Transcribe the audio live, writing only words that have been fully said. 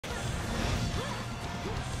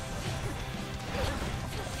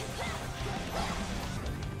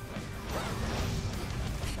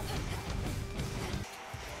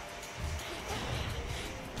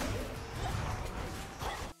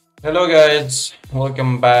Hello guys,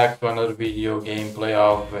 welcome back to another video gameplay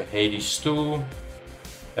of Hades 2.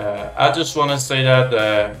 I just want to say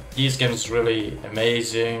that this game is really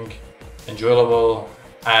amazing, enjoyable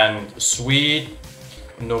and sweet.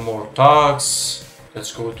 No more talks,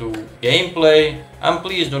 let's go to gameplay, and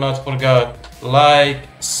please do not forget like,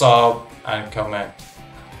 sub and comment.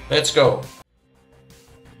 Let's go.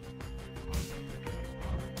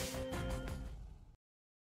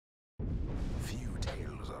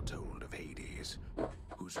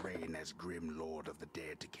 Whose reign as grim lord of the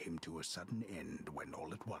dead came to a sudden end when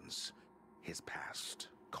all at once his past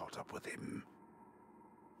caught up with him.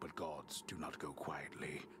 But gods do not go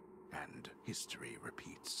quietly, and history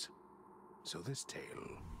repeats. So this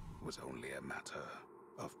tale was only a matter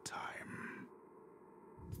of time.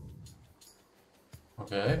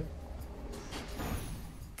 Okay.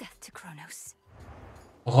 Death to Chronos.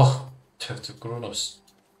 Oh, death to Chronos.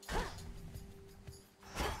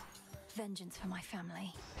 Vengeance for my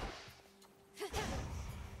family.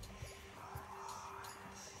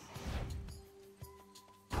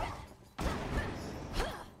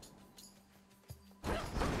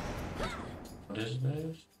 What is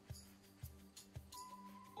this?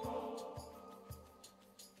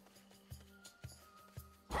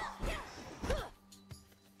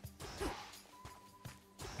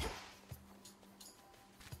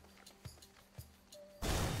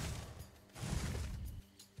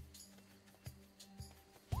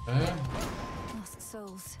 Lost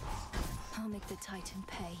souls. I'll make the Titan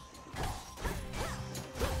pay.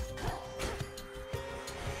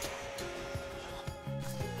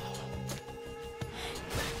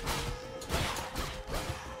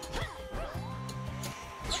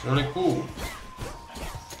 It's really cool.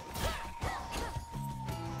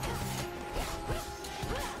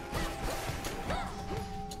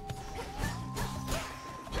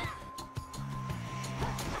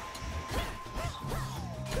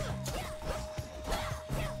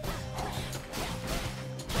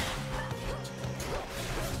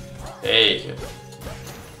 Hey,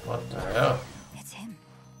 what the hell? It's him.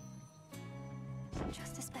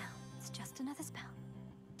 Just a spell. It's just another spell.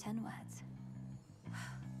 10 words.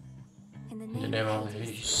 In the name of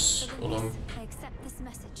Hades, I accept this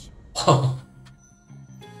message.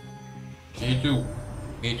 Me too.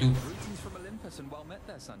 Greetings from Olympus and well met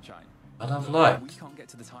there, sunshine. But I've lied. We can't get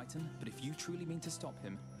to the Titan, but if you truly mean to stop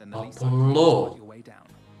him, then the least Apollo. I can do is fight your way down.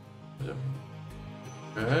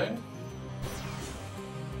 Okay.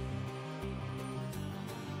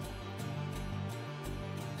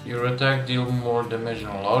 Your attack deal more damage in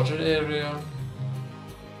a larger area.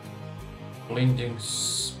 Blinding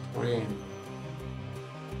sprint.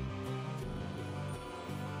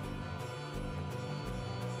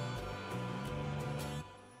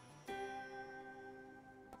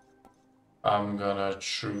 I'm gonna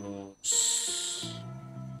choose.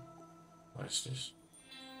 What is this?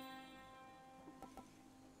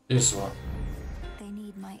 This one. They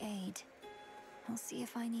need my aid. I'll see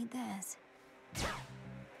if I need theirs.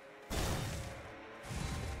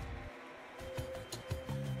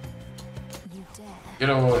 You dare. Get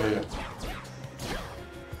over here.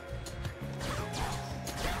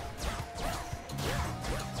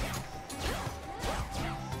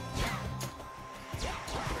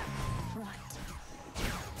 Right.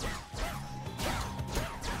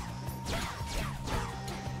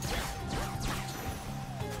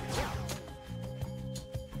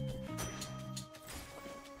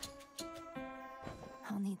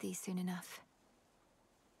 I'll need these soon enough.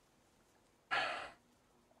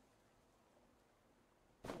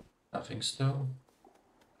 Nothing still.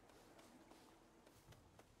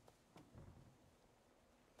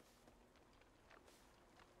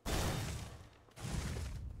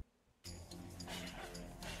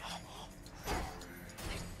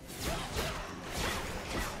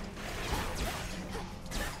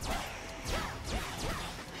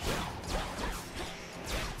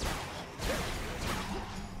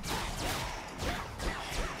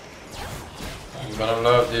 I'm gonna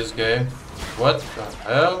love this game. What the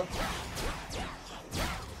hell?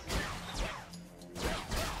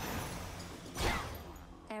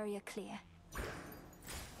 Area clear.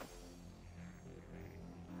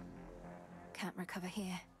 Can't recover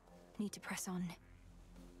here. Need to press on.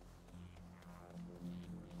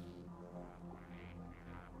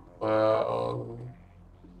 Well,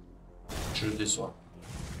 choose this one.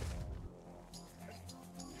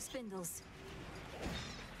 Spindles.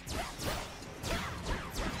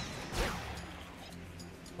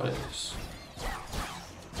 What is this?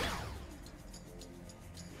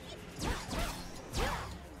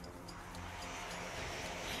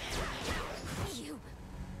 You.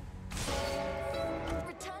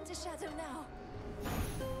 Return to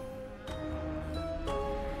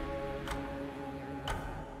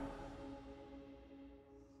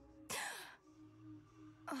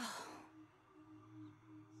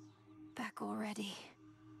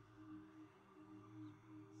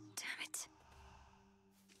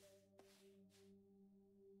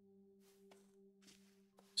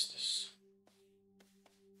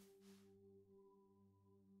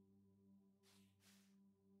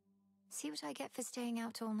See what I get for staying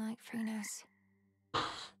out all night, Chronos.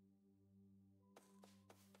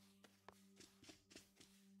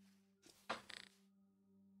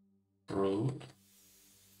 Rude.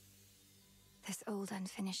 This old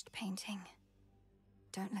unfinished painting.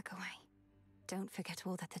 Don't look away. Don't forget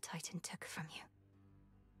all that the Titan took from you.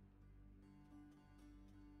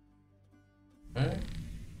 Okay.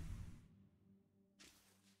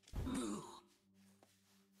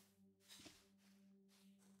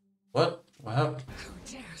 What? What happened? Who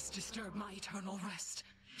dares disturb my eternal rest?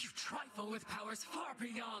 You trifle with powers far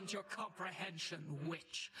beyond your comprehension,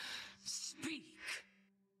 witch. Speak!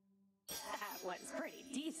 That was pretty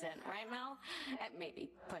decent, right, Mel?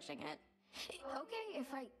 Maybe pushing it. Okay if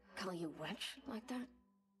I call you witch like that?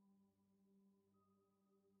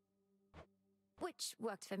 Which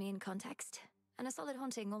worked for me in context. And a solid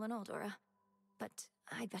haunting all in all, Dora. But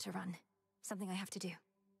I'd better run. Something I have to do.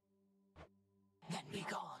 Then be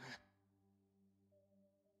gone.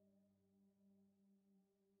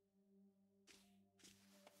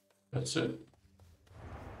 That's it.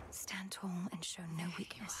 Stand tall and show no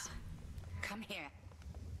weakness. Come here.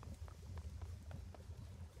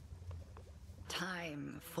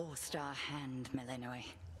 Time forced our hand, Melinoë.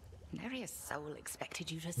 Nary a soul expected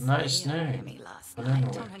you to Nice slay our name, enemy last Melinoë.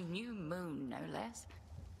 night on a new moon, no less.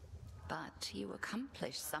 But you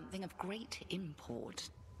accomplished something of great import.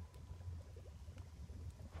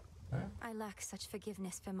 I lack such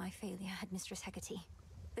forgiveness for my failure, Headmistress Hecate.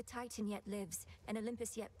 The Titan yet lives, and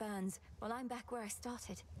Olympus yet burns, while I'm back where I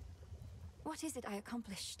started. What is it I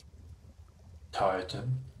accomplished?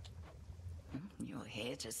 Titan. You're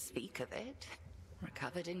here to speak of it.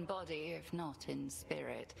 Recovered in body, if not in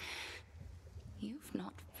spirit. You've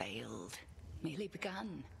not failed, merely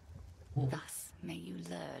begun. Thus may you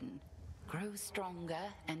learn, grow stronger,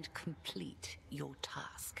 and complete your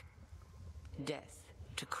task. Death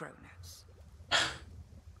to Chronos.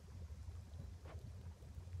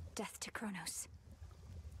 Death to Chronos.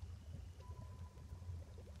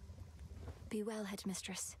 Be well,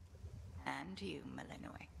 Headmistress. And you,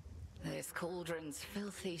 Melinoë. This cauldron's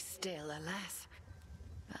filthy still, alas.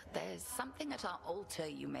 But there's something at our altar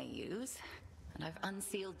you may use. And I've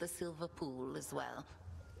unsealed the silver pool as well.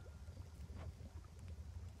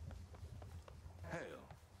 Hail.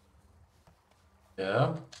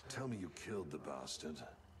 Yeah. Tell me you killed the bastard.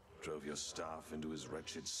 Drove your staff into his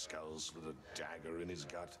wretched skull, slid a dagger in his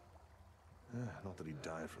gut. Not that he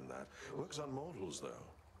died from that. Works on mortals, though.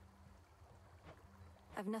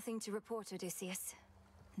 I've nothing to report, Odysseus.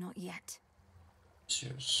 Not yet.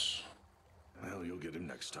 Serious. Well, you'll get him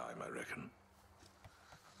next time, I reckon.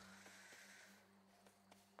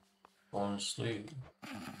 Honestly.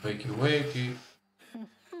 Wakey wakey.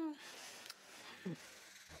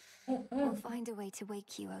 We'll find a way to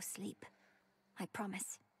wake you, O sleep. I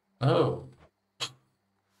promise. Oh.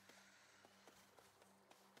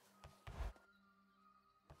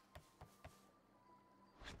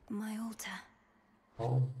 My altar.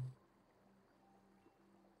 Oh.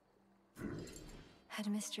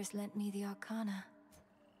 Headmistress lent me the Arcana.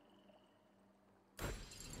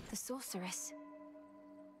 The sorceress.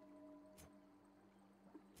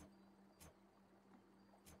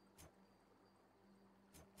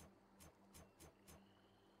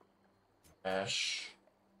 Ash.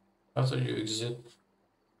 After you exit,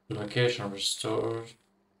 the location restored.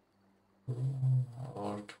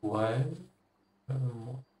 Or while.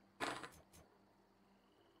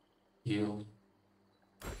 Heal.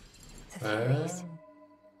 The fairies.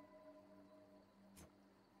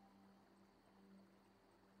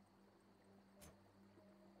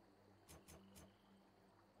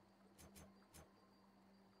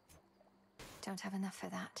 Don't have enough for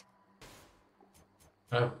that.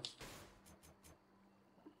 Oh.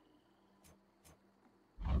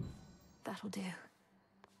 That'll do.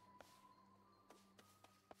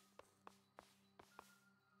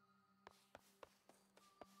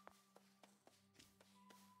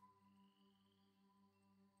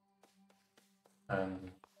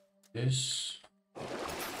 And this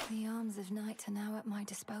The arms of night are now at my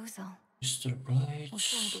disposal. is the blade. Or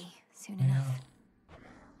shall be, soon Yeah. enough.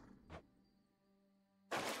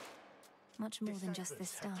 Much more than just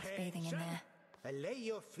this staff bathing in there. Allay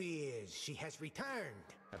your fears. She has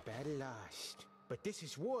returned. A battle lost. But this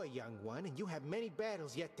is war, young one, and you have many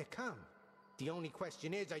battles yet to come. The only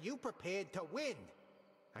question is, are you prepared to win?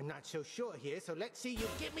 I'm not so sure here, so let's see you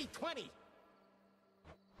give me 20.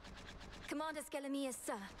 Commander Skelemius,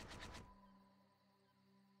 sir.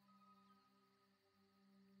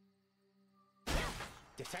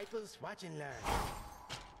 Disciples, watch and learn.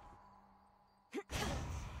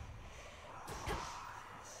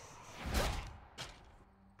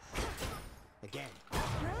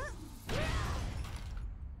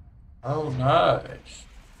 Oh, nice.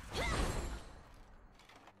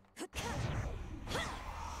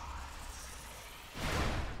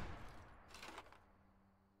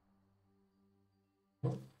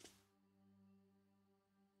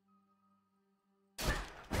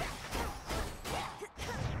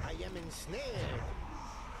 I am ensnared.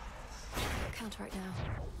 Can't right now.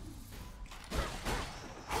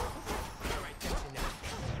 Alright, that's enough.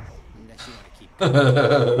 Unless you want to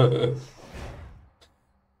keep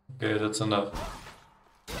Okay, that's enough.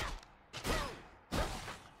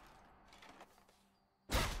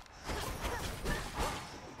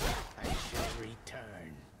 I shall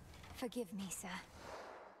return. Forgive me, sir.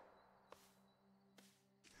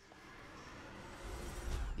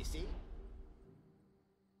 You see?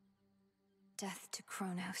 Death to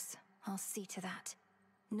Chronos. I'll see to that.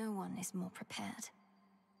 No one is more prepared.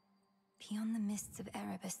 Beyond the mists of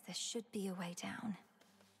Erebus, there should be a way down.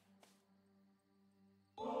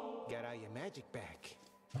 Got all your magic back.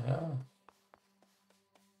 Yeah.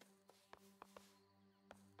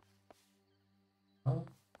 Oh.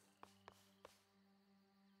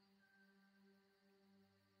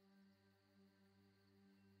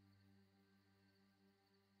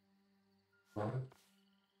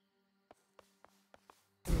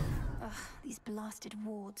 Ugh, these blasted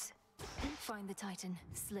wards. Find the Titan,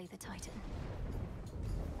 slay the Titan.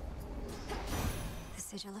 The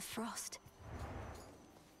Sigil of Frost.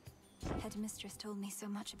 Headmistress told me so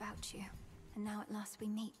much about you, and now at last we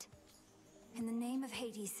meet. In the name of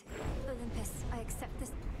Hades, Olympus, I accept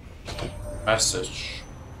this Message.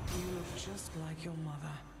 You look just like your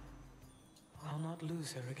mother. I'll not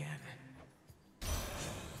lose her again.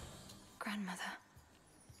 grandmother.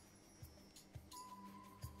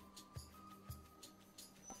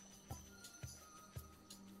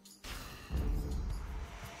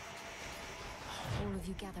 All of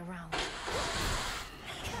you gather round.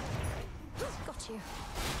 Got you.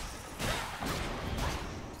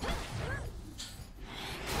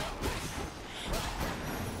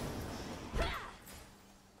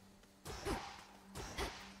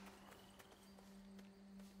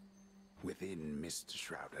 Within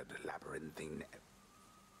mist-shrouded labyrinthine...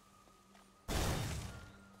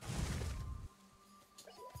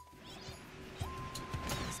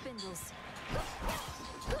 Spindles.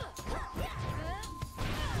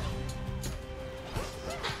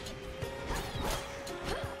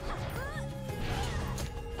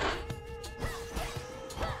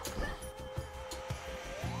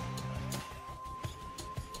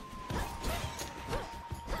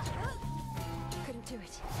 Couldn't do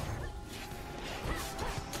it.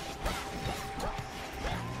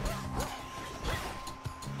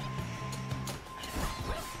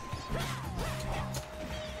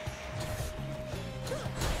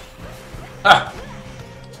 Ah!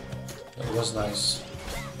 That was nice.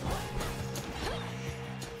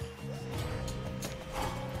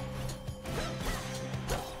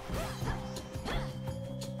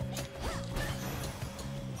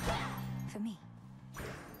 For me.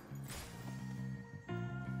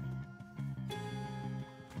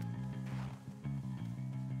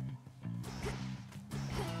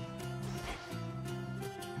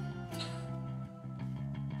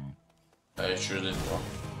 I sure did one.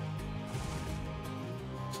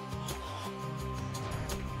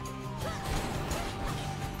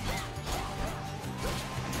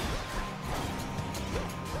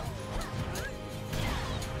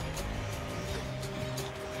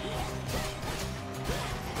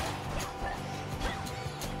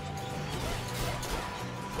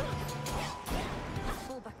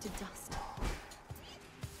 Fall back to dust.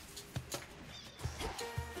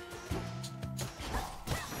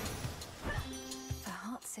 The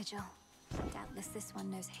heart sigil. Doubtless this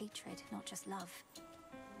one knows hatred, not just love.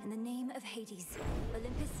 In the name of Hades,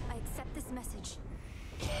 Olympus, I accept this message.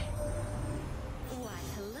 Why,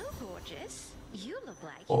 hello, gorgeous. You look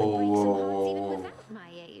like you could break some hearts even Oh. without my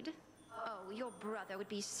aid. Oh, your brother would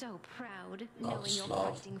be so proud, Oh, knowing you're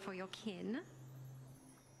Slav. fighting for your kin.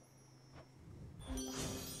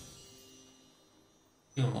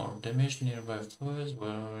 Kill more damage nearby foes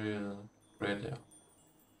where you radio.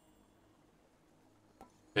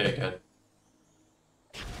 Very good.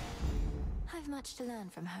 I've much to learn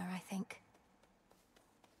from her, I think.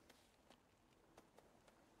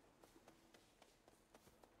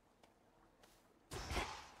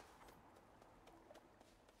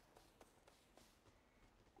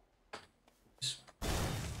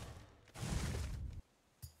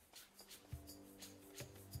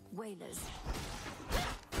 Whalers.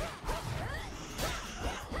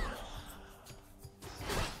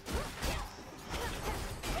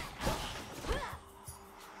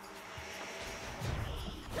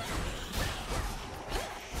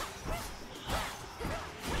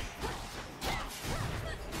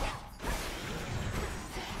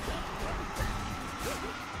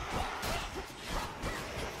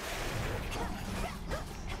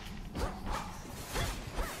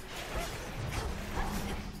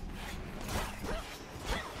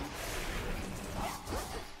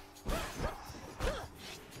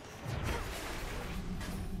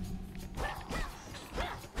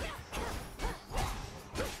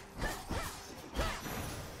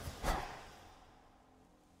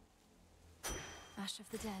 Ash of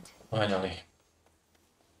the dead. Finally.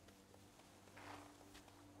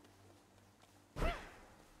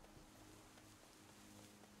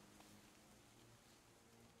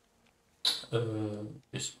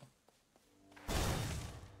 This one.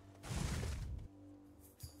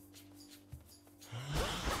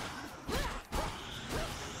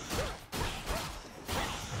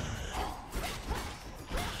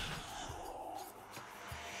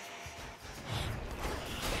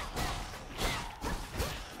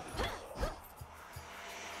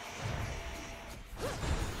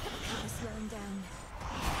 Slowing down.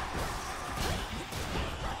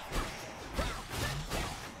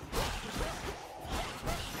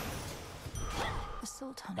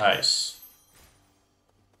 Assault on it. Nice.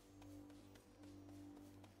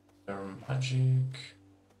 Magic.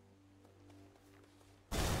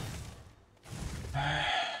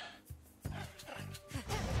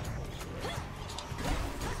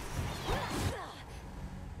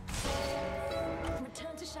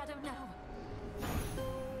 Return to shadow now.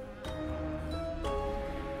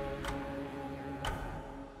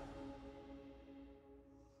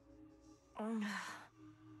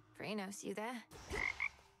 Chronos, you there?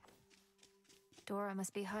 Dora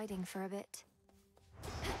must be hiding for a bit.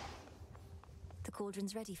 The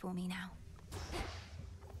cauldron's ready for me now.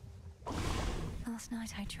 Last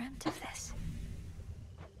night I dreamt of this.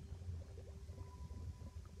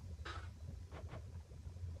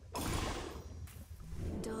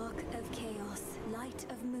 Dark of chaos, light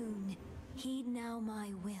of moon, heed now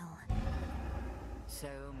my will. So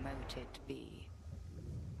mote it be.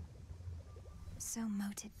 So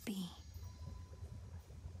mote it be.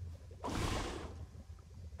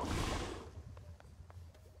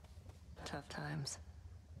 Tough times.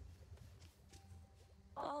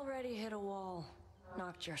 Already hit a wall.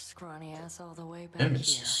 Knocked your scrawny ass all the way back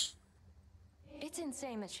Nemesis. here. It's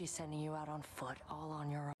insane that she's sending you out on foot, all on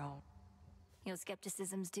your own. Your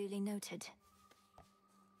skepticism's duly noted.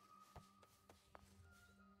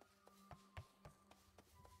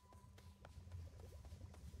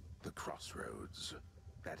 The crossroads,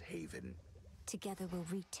 that haven. Together we'll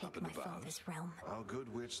retake in my the bars. father's realm. Our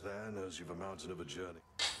good witch there knows you've a mountain of a journey.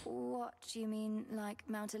 What, do you mean like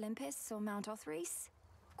Mount Olympus or Mount Othries?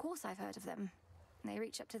 Of course I've heard of them. They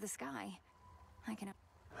reach up to the sky. I can...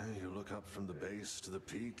 Hey, you look up from the base to the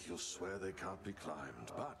peak, you'll swear they can't be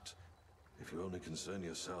climbed. But if you only concern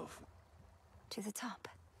yourself... To the top.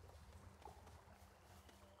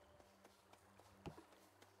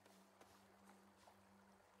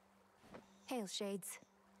 Hail, Shades.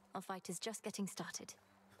 Our fight is just getting started.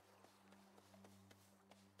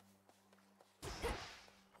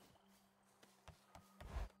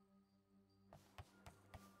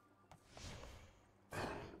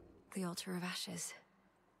 The altar of ashes.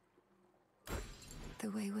 The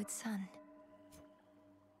wayward son.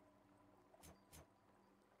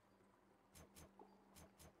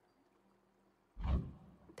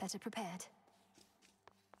 Better prepared.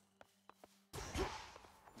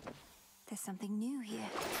 There's something new here.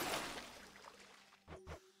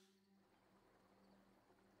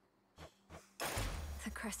 The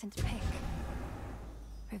crescent pick.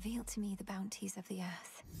 Revealed to me the bounties of the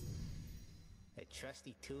earth. A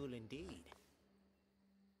trusty tool indeed.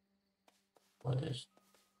 What is?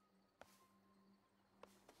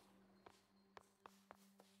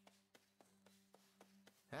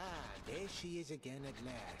 Ah, there she is again at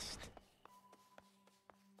last.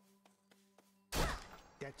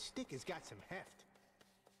 That stick has got some heft.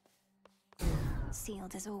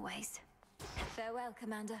 Sealed as always. Farewell,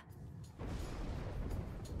 Commander.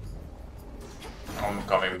 I'm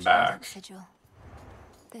coming back. Sigil.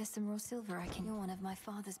 There's some raw silver I can... You're one of my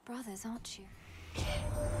father's brothers, aren't you?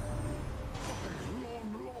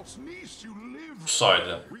 Long lost niece, you live! Sorry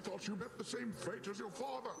then. We thought you met the same fate as your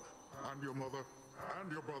father, and your mother,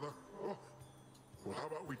 and your brother. Oh. Well, how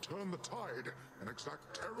about we turn the tide and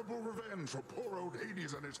exact terrible revenge for poor old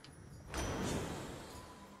Hades and his...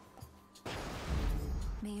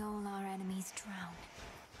 May all our enemies drown.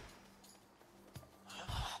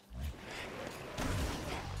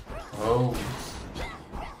 Oh.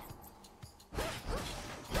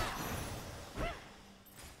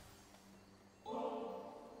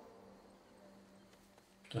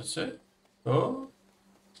 That's it? Oh?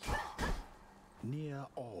 Near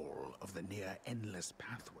all of the near endless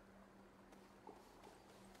pathway.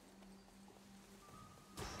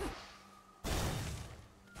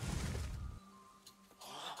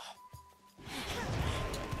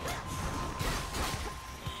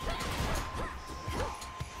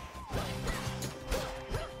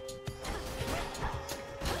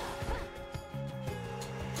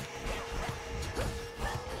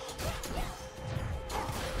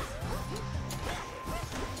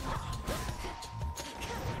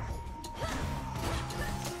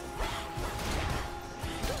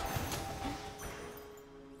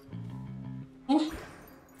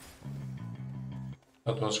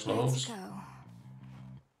 That was close. Let's go.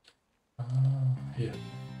 Here.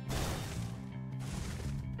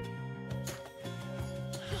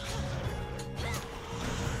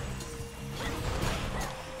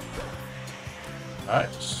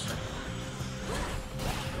 Nice.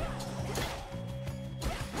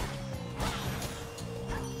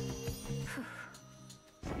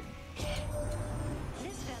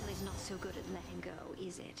 This family's not so good at letting go,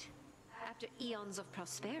 is it? After eons of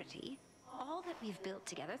prosperity, all that we've built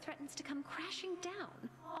together threatens to come crashing down,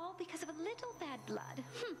 all because of a little bad blood.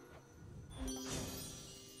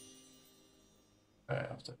 I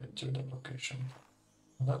have to enter the location.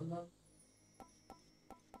 That one.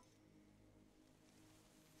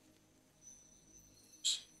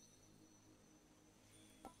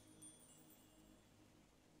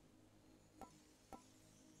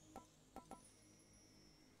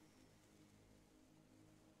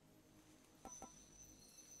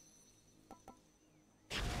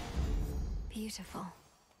 Beautiful.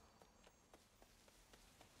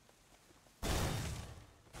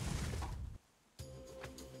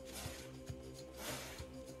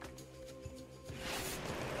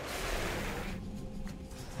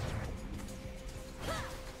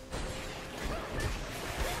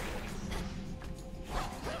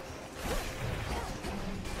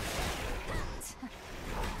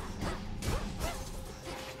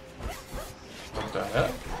 What the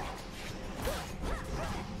hell?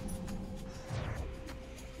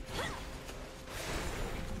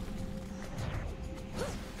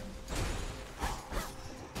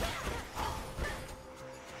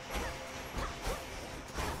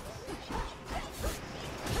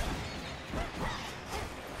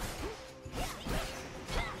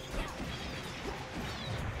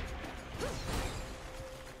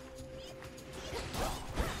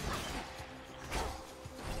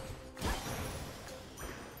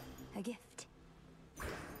 A gift.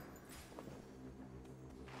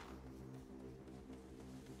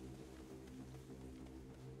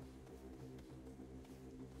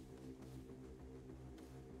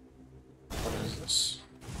 What is this?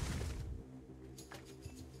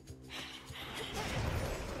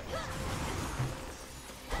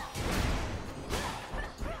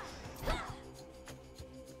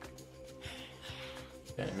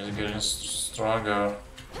 Okay, it's getting stronger.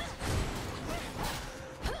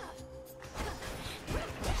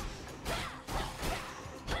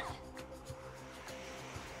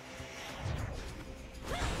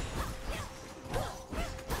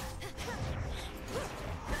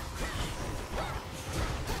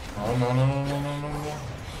 Oh no no no no no no no.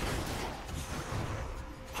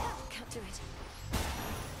 Can't do it.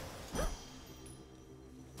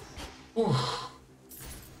 Oof.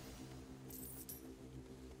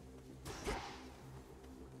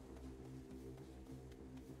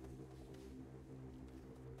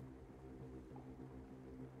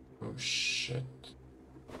 Oh shit.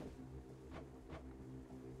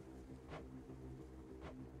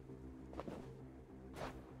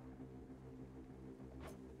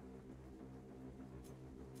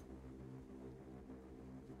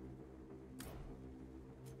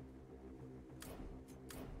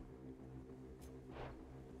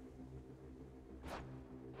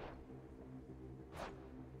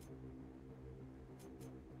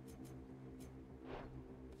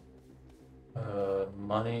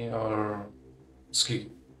 Money or ski?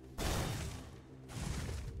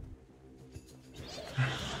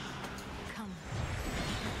 Come.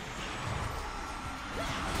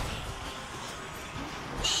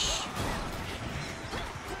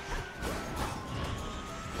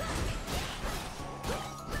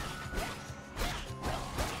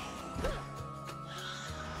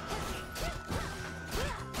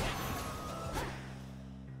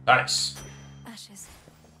 Nice. Ashes.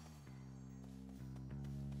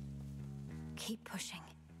 Keep pushing.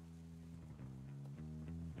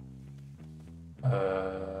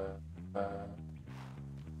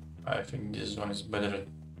 I think this one is better.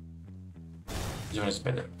 This one is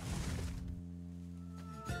better.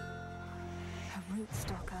 A root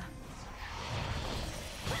stalker.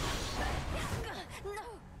 No!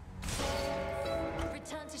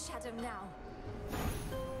 Return to Shadow now.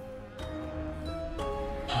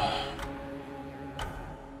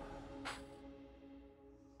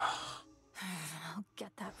 I'll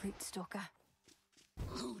get that root stalker.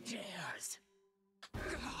 Who dares?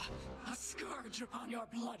 A scourge upon your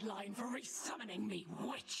bloodline for resummoning me,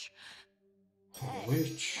 witch!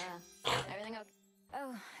 Witch? Everything okay?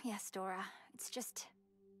 Oh, yes, Dora. It's just...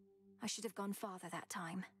 I should have gone farther that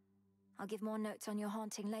time. I'll give more notes on your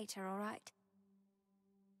haunting later, all right?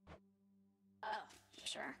 Oh,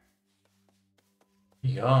 sure.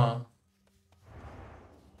 Yeah.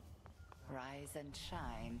 rise and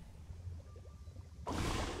shine.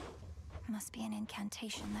 Must be an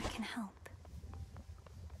incantation that can help.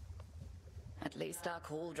 At least our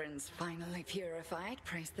cauldron's finally purified,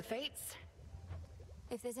 praise the fates.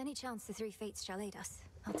 If there's any chance the three fates shall aid us,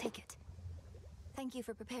 I'll take it. Thank you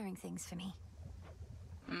for preparing things for me.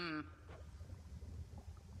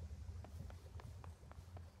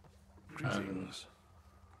 Greetings.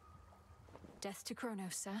 Death to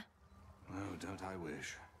Chronos, sir. Oh, don't I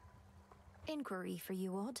wish. Inquiry for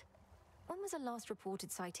you, Odd. When was the last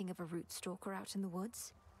reported sighting of a root stalker out in the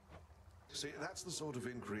woods? See, that's the sort of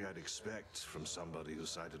inquiry I'd expect from somebody who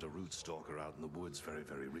sighted a root stalker out in the woods very,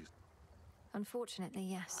 very recently. Unfortunately,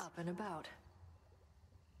 yes. Up and about.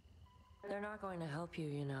 They're not going to help you,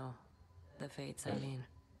 you know. The fates, I mean.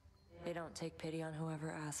 They don't take pity on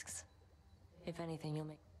whoever asks. If anything, you'll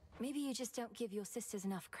make... Maybe you just don't give your sisters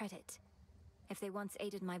enough credit. If they once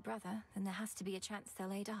aided my brother, then there has to be a chance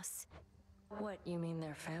they'll aid us. What, you mean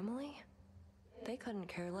their family? They couldn't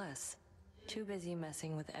care less. Too busy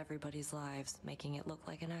messing with everybody's lives, making it look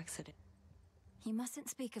like an accident. You mustn't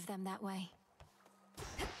speak of them that way.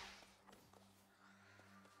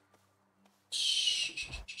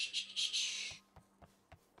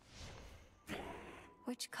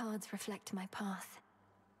 Which cards reflect my path?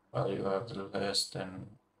 Well, you have the list and...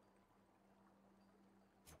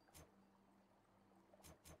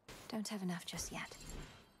 Don't have enough just yet.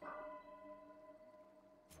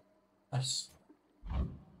 Nice.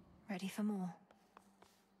 Ready for more.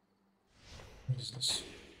 What is this?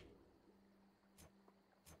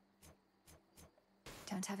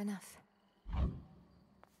 Don't have enough.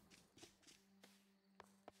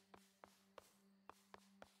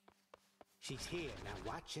 She's here,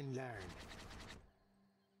 now watch and learn.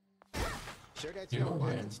 Sure that's You your again.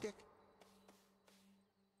 walking stick?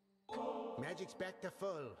 Magic's back to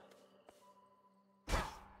full.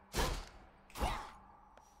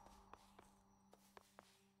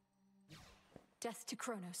 Death to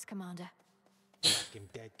Chronos, Commander. Knock him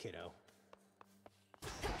dead, kiddo.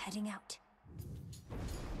 Heading out.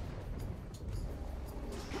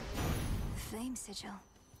 Flame sigil.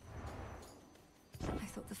 I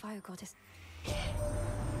thought the fire goddess... Well,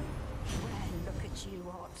 look at you,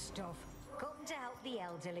 hot stuff. Come to help the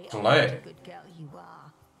elderly. Flame. Oh, what a good girl you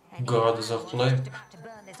are. And Goddess here I of was flame. just about to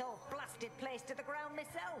burn this whole blasted place to the ground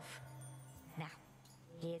myself. Now,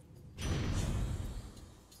 here's...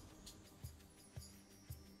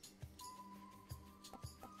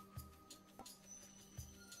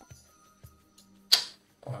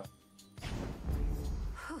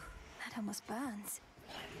 Whew, that almost burns.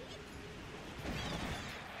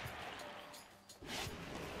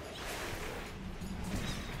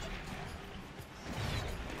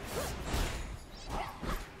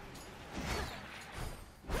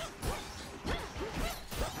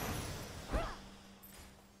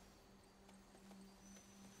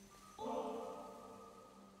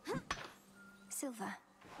 Silver.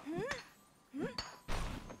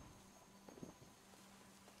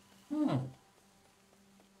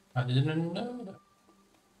 I didn't know that.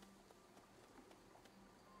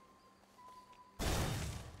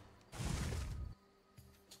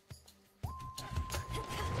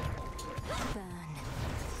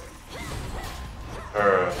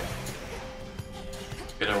 Burn.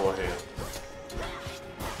 Get over here.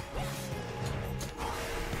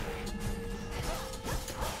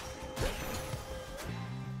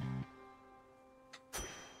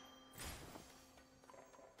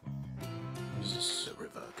 The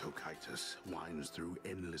river Cocytus winds through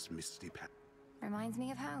endless misty paths. Reminds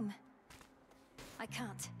me of home. I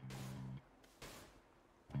can't.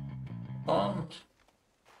 I'll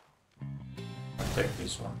take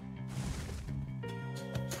this one.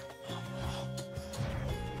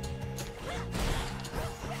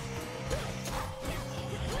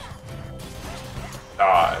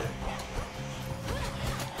 Die.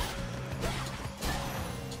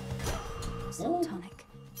 Some tonic.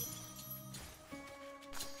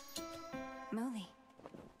 Molly.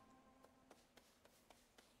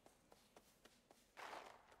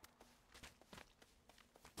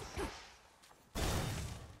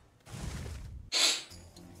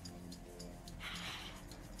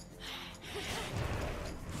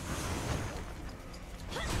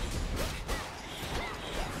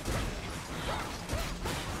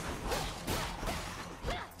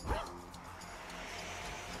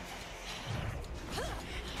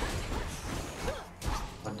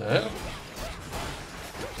 What the hell?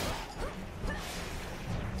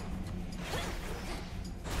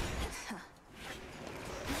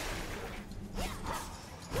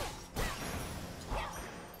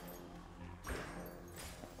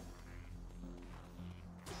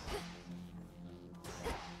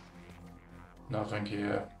 Nothing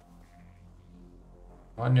here.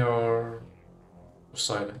 On your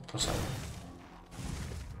side.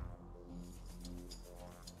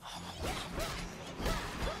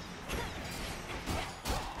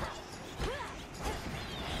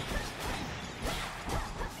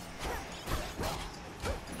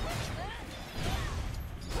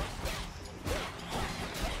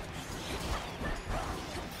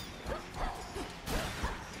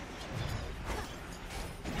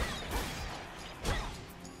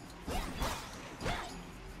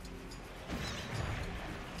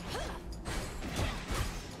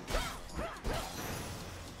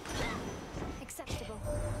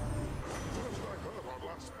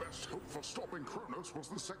 Stopping Chronos was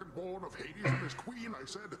the second born of Hades and his queen, I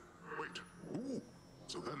said. Wait, ooh,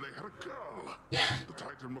 so then they had a girl. The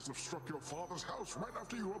Titan must have struck your father's house right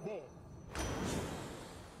after you were born.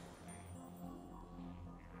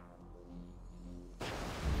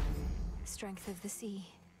 Strength of the sea.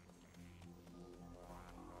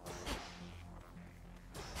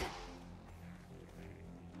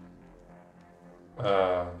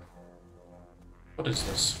 What is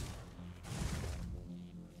this?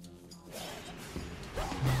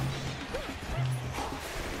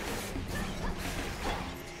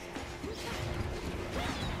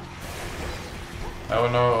 Oh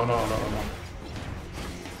no, no, no, no.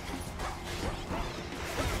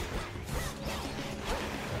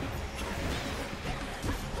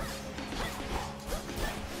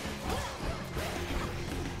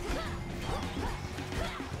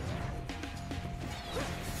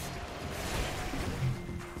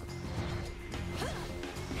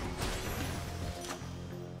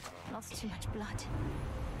 Lost too much blood.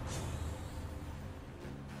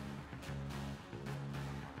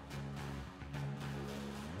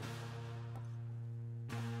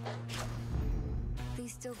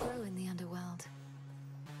 These still grow in the Underworld.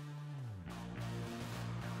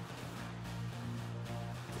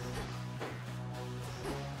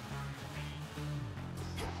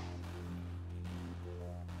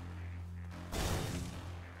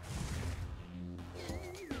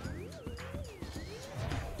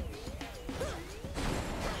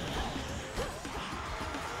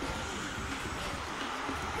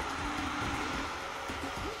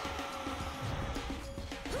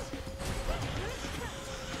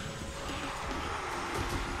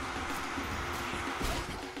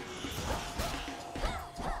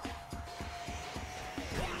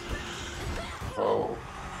 Oh.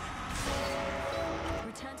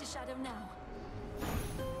 Return to Shadow now.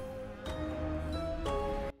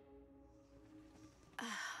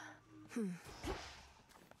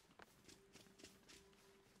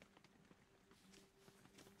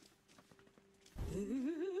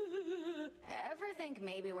 Ever think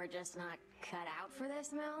maybe we're just not cut out for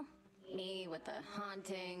this, Mel? Me with the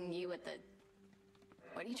haunting, you with the...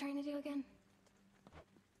 What are you trying to do again?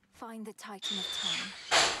 Find the Titan of Time.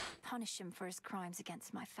 Punish him for his crimes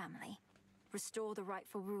against my family. Restore the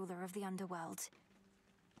rightful ruler of the Underworld.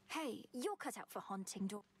 Hey, you're cut out for haunting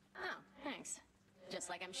door. Oh, thanks. Just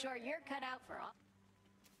like I'm sure you're cut out for all...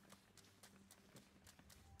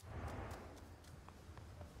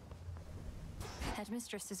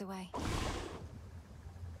 Headmistress is away.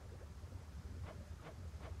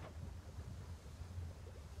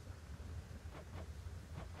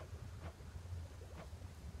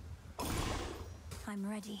 I'm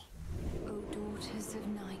ready. O daughters of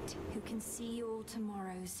night, who can see all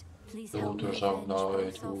tomorrows, please help me Daughters of avenge both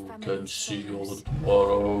night our who family's can see all sorrows. the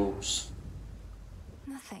tomorrows.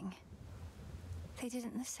 Nothing. They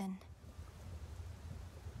didn't listen.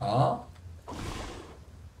 Huh?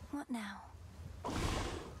 What now?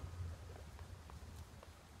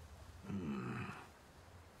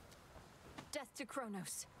 Death to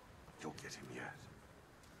Chronos. You'll get him yet.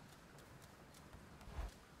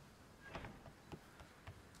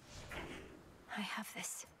 I have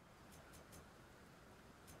this.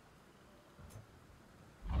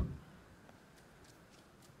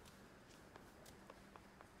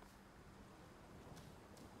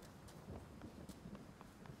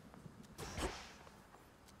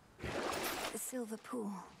 The silver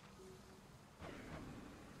pool.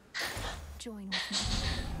 Join with me.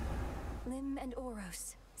 Lim and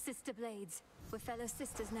Oros, sister blades. We're fellow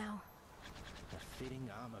sisters now. A fitting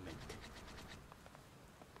armament.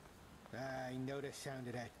 I know the sound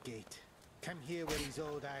of that gate. Come here where these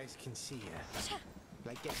old eyes can see you.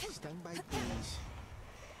 Like getting stung by bees.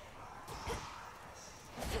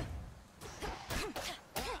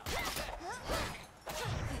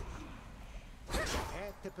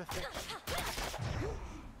 Path to perfection.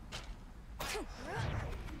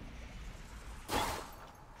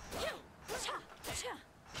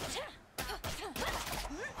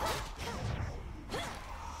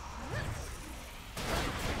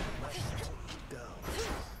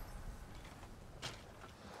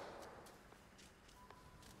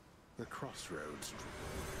 crossroads.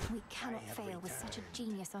 We cannot fail with such a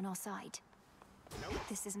genius on our side.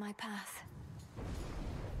 This is my path.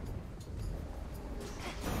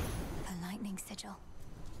 The lightning sigil.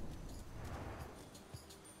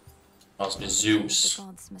 Must be Zeus. The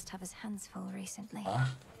gods must have his hands full recently. Huh?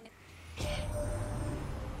 Young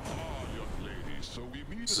lady, so we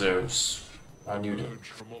meet Zeus. I knew that. emerge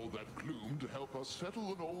from all that gloom to help us settle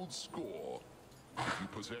an old score. If you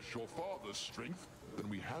possess your father's strength, then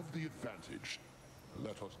we have the advantage.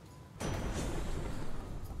 Let us.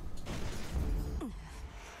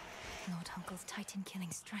 Lord Uncle's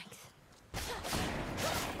Titan-killing strength.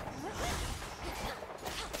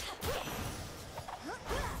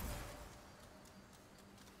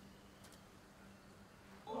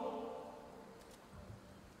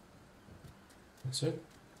 That's it.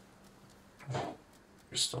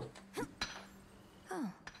 Crystal. Oh.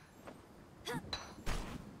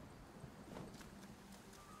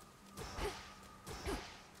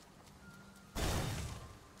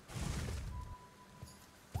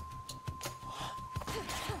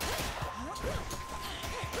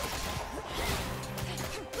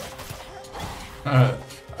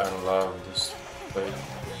 I love this play.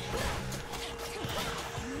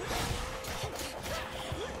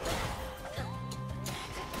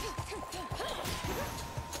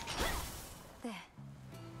 There.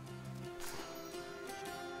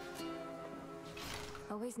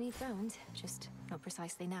 Always need thrones, just not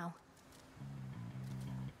precisely now.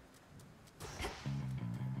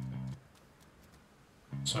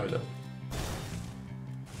 Sorry though.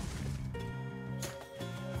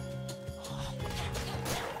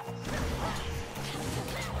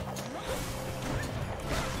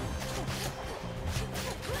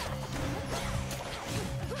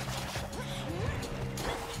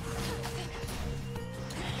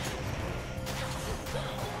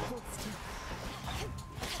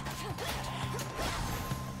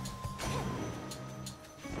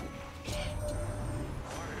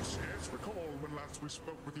 Yes, recall when last we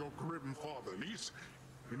spoke with your grim father, niece.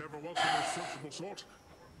 He never was the most sociable sort.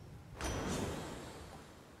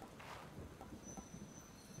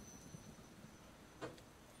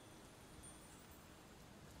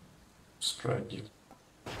 Strike you.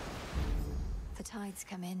 The tides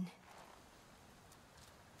come in.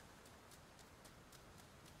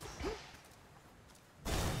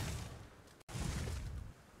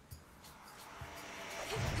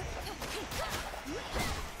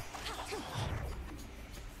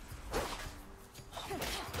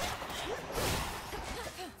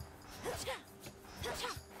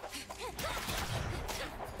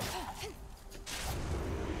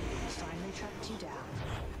 Finally tracked you down.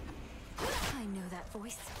 I know that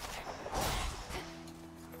voice.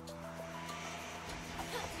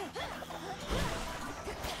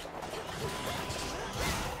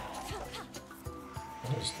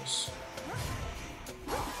 What is this?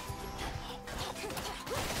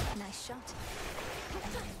 Nice shot.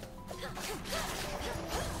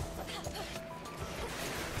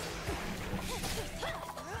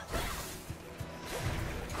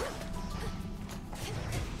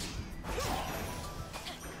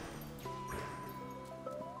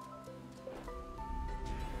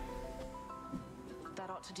 That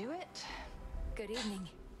ought to do it. Good evening.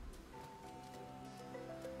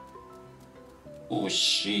 Oh,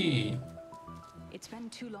 she. It's been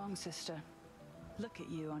too long, sister. Look at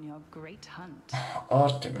you on your great hunt.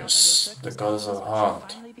 Artemis, the goddess of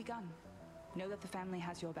hunt. Finally begun. Know that the family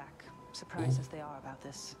has your back, surprised as they are about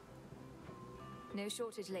this. No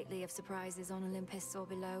shortage lately of surprises on Olympus or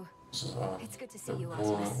below. So, It's good to see the you,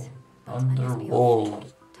 world. Artemis. But I must be off.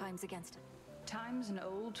 Underworld. Time's against it. Time's an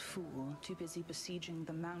old fool, too busy besieging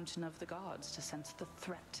the mountain of the gods to sense the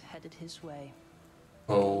threat headed his way.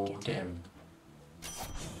 Oh, damn.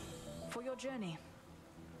 For your journey.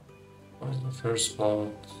 What is the first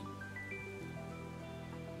spot?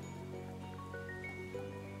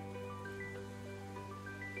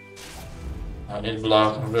 I need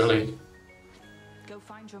block, really. Go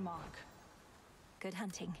find your mark. Good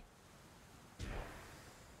hunting.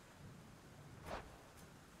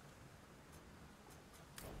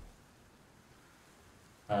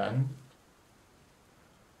 And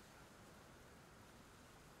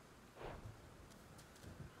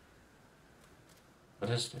what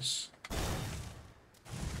is this?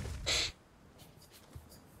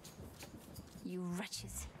 You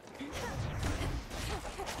wretches.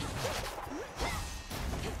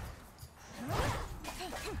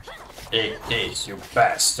 Take this, you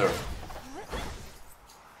bastard.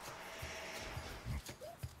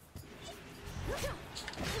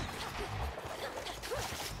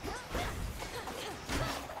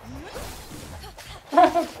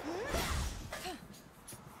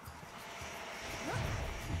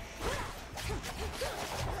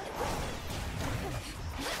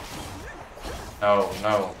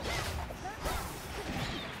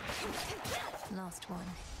 Last one.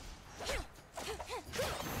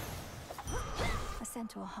 A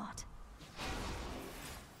centaur heart.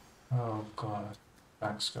 Oh god.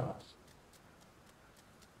 Thanks God.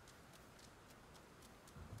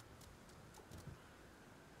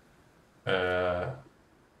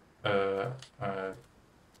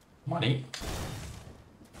 Money.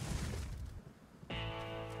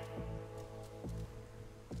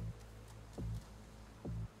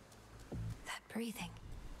 That breathing.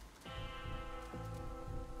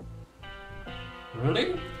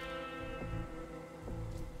 Really?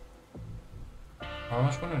 How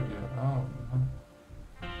much money do you have? Oh,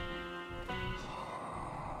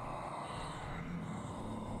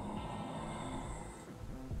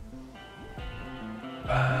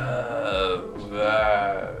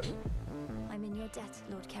 I'm in your debt,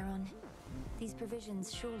 Lord Charon. These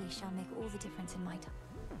provisions surely shall make all the difference in my time.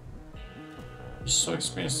 it's so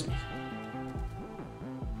expensive.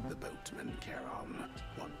 The boatman, Charon.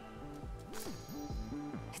 One.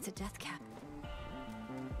 It's a death cap.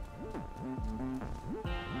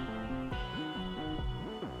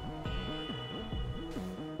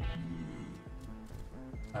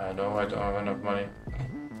 No, I don't have enough money.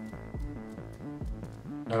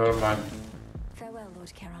 Never mind. Farewell,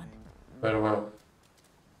 Lord Charon. Farewell.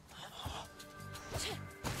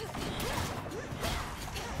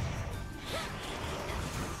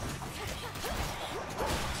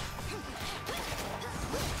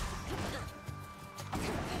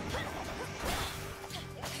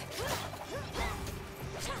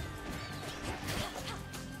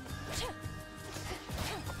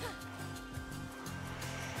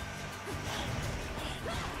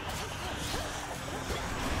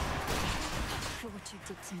 For what you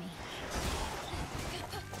did to me.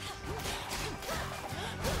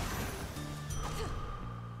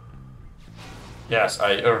 Yes,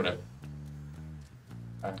 I earned it.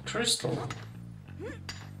 And crystal.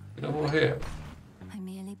 Get over here. I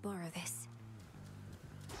merely borrow this.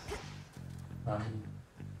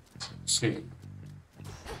 See.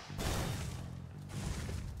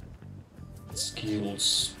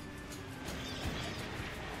 Skills.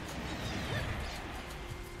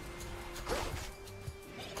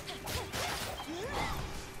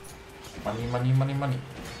 Money, money, money, money.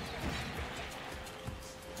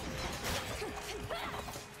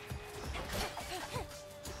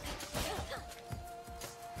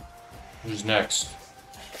 Who's next?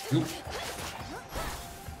 Oop.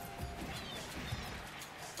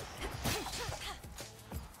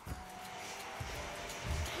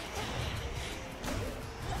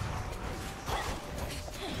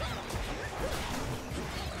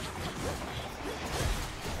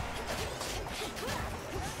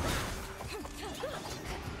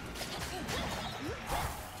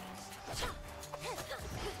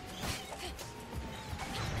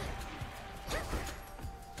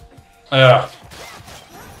 Yeah.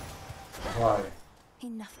 Why?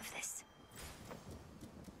 Enough of this.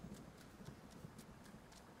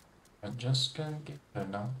 I just can't get her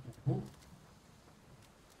now. Ooh.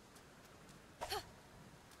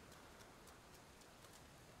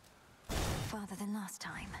 Farther than last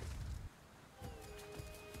time.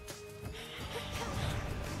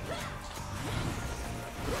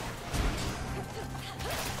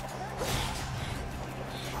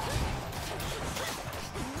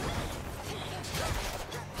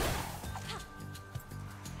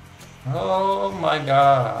 Oh my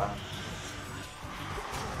god.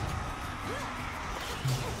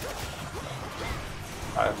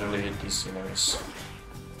 I really hate these enemies.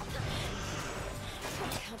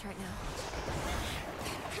 Count right now.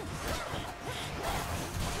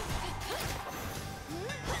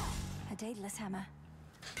 A daedalus hammer.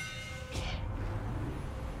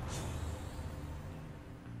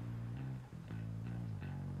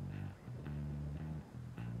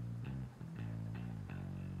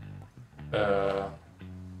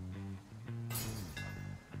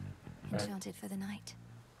 Enchanted for the night.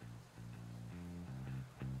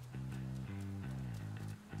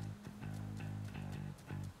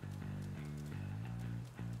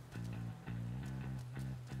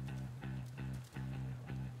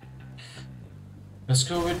 Let's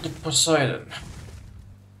go with the Poseidon.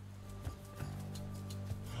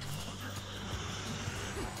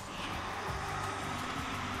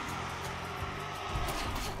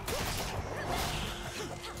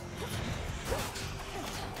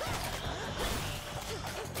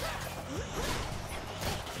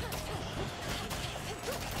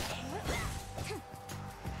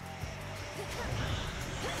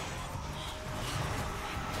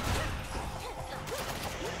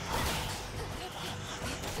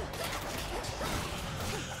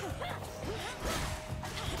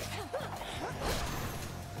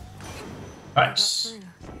 Nice.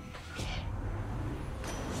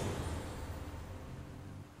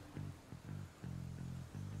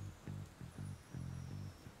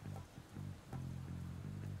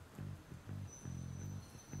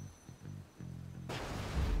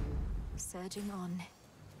 Surging on.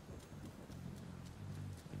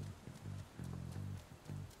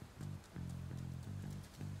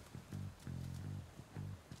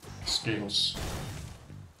 Skills.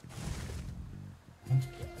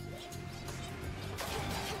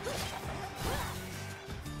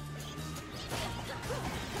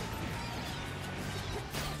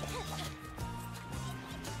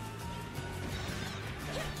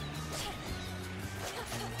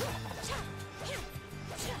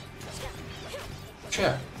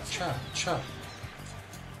 Cha.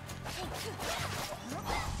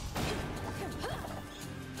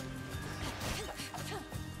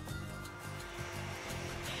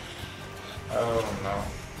 Oh no.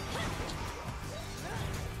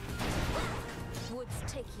 Woods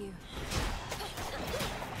take you.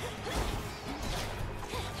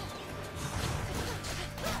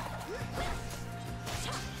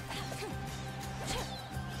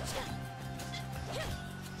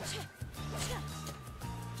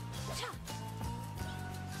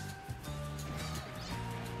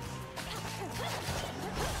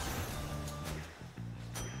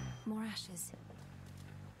 More ashes.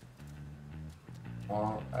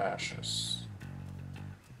 More ashes.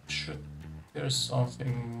 Should there's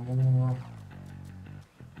something more?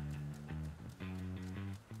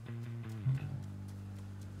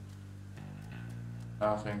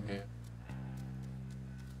 Nothing here.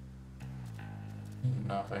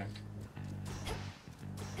 Nothing.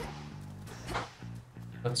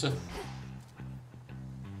 That's it.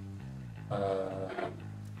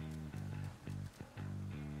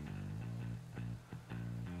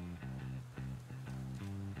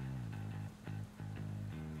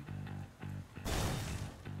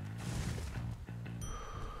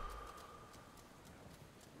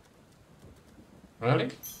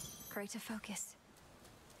 Really? Greater focus.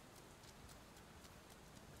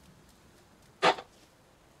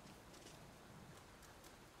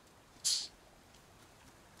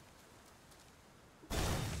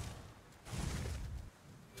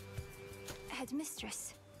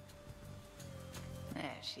 Headmistress. There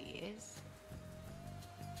she is.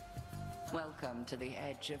 Welcome to the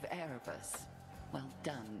edge of Erebus. Well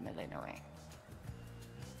done, Melinoë.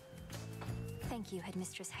 Thank you,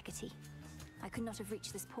 Headmistress Hecate. I could not have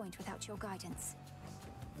reached this point without your guidance.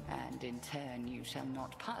 And in turn, you shall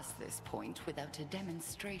not pass this point without a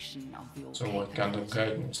demonstration of your So what kind of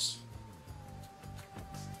guidance?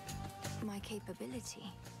 My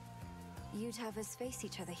capability? You'd have us face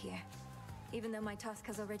each other here, even though my task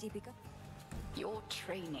has already begun. Your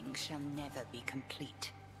training shall never be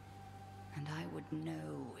complete. And I would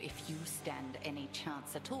know if you stand any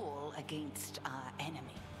chance at all against our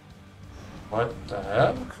enemy. What the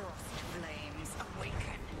hell? Crossed flames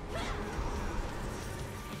awaken.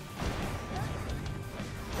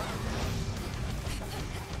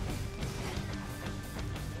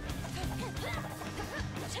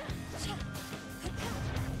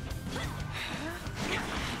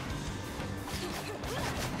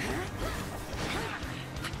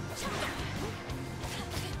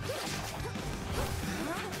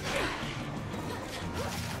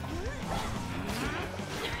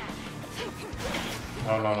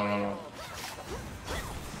 No.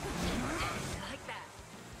 Like that.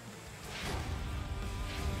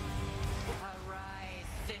 Arise,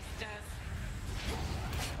 sisters.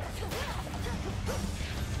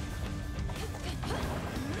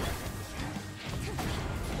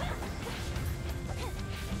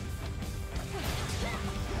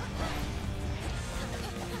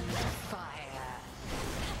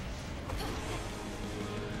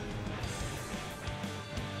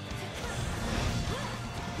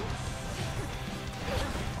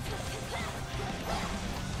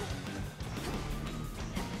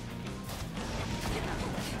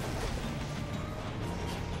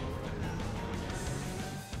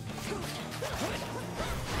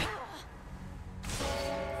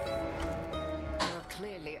 You're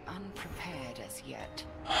clearly unprepared as yet.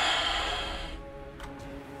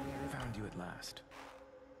 Found you at last.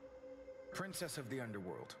 Princess of the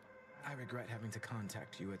Underworld. I regret having to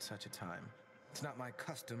contact you at such a time. It's not my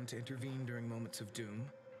custom to intervene during moments of doom,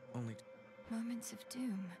 only... Moments of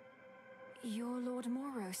doom? You're Lord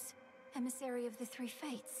Moros, emissary of the Three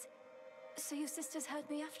Fates. So your sisters heard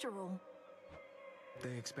me after all?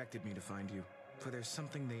 They expected me to find you, for there's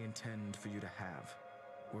something they intend for you to have.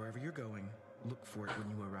 Wherever you're going, look for it when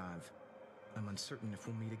you arrive. I'm uncertain if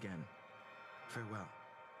we'll meet again. Farewell.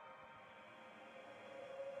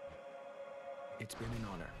 It's been an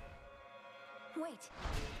honor. Wait.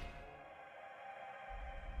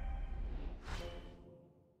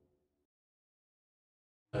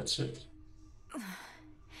 That's it.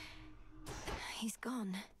 He's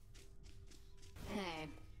gone. Hey.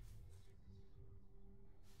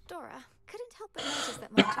 Dora, couldn't help but notice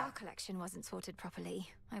that my jar collection wasn't sorted properly.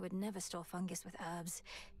 I would never store fungus with herbs.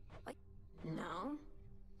 Like, No?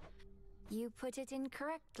 you put it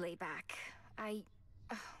incorrectly back.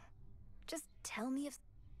 Just tell me if...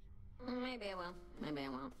 Maybe I will. Maybe I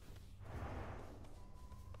won't.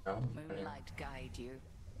 Moonlight guide you.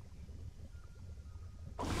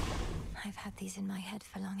 I've had these in my head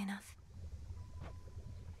for long enough.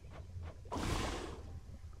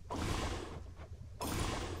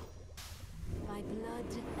 By blood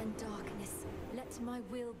and darkness, let my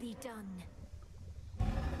will be done.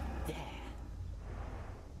 There.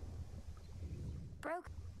 Broke.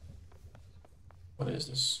 What is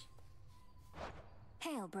this?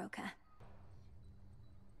 Hail, broker.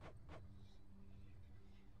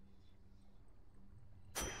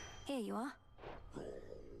 Here you are.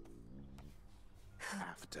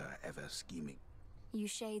 After ever scheming. You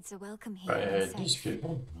shades are welcome here. I and hate these safe.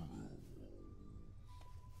 people.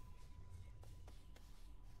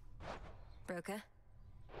 Broker,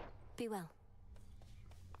 be well.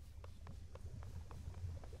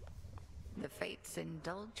 The fates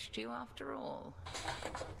indulged you after all.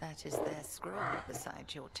 That is their scroll beside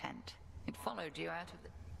your tent. It followed you out of the...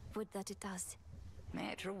 Would that it does.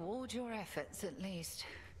 May it reward your efforts at least.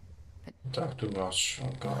 Talk too much. Oh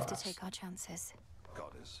We'll have god. to take our chances.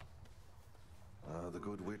 Goddess. The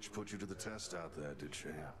good witch put you to the test out there, did she?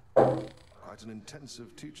 Quite an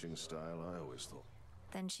intensive teaching style, I always thought.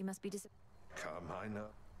 Then she must be Come, I know.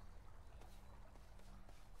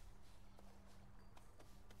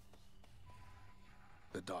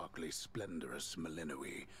 The darkly splendorous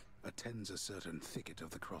Melinoë attends a certain thicket of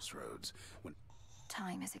the crossroads when...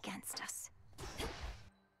 Time is against us.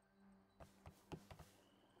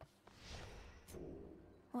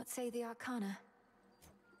 What say the Arcana?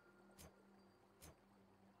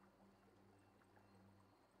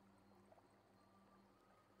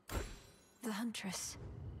 The Huntress.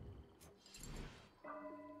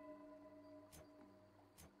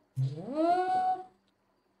 What?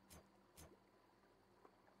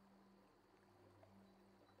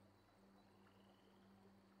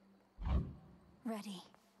 Ready.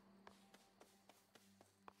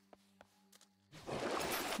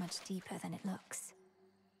 Much deeper than it looks.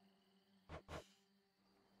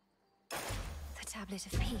 The Tablet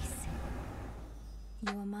of Peace.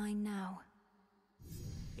 You are mine now.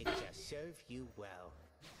 It shall serve you well.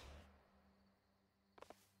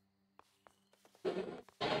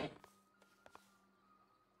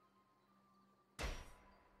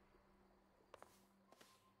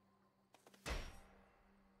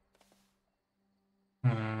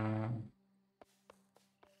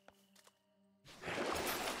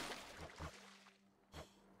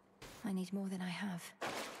 I need more than I have.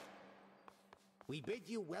 We bid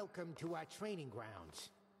you welcome to our training grounds.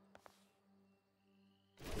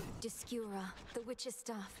 Discura, the Witch's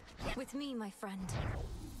Staff. With me, my friend.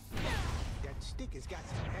 That stick has got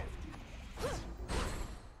some heft.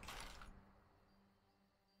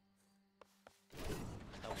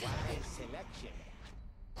 A wise selection.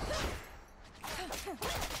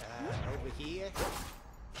 Over here.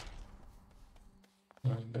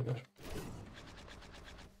 Bigger.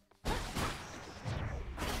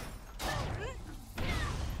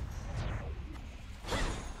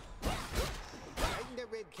 Right in the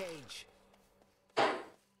rib cage.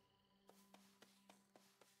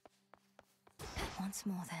 Once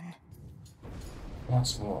more, then.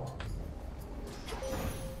 Once more.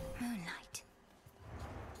 Moonlight.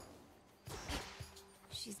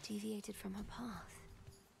 She's deviated from her path.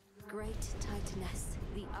 Great Titaness,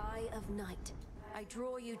 the Eye of Night. I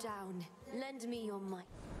draw you down. Lend me your might.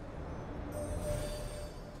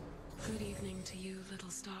 Good evening to you, little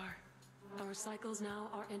star. Our cycles now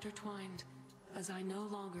are intertwined, as I no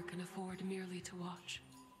longer can afford merely to watch.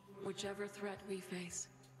 Whichever threat we face,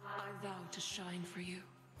 I vow to shine for you.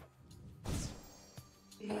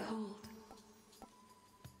 Behold.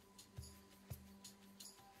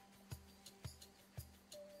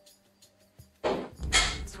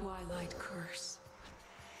 Twilight curse.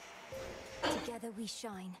 Together we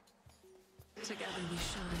shine. Together we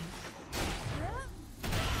shine.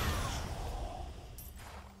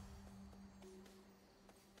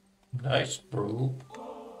 Nice brew.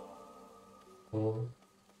 Oh.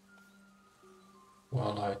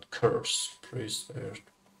 Twilight curse. Priest there.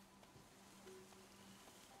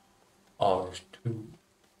 R2.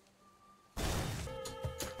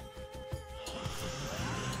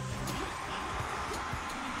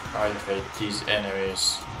 I hate these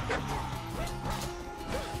enemies.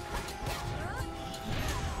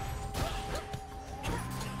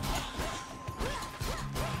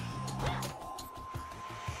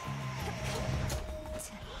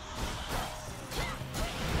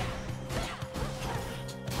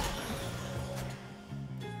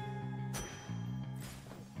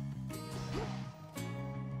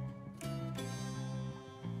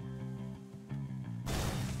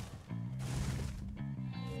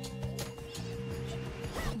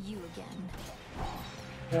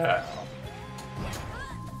 Yeah.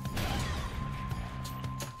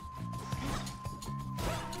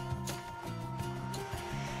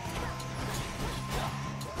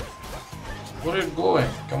 Where are you going?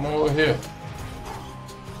 Come over here.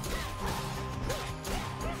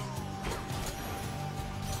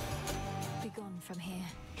 Be gone from here.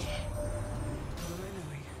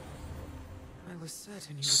 Melinoë, I was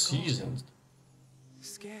certain you were Seasoned. gone.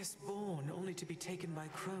 Scarce born, only to be taken by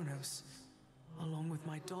Chronos, along with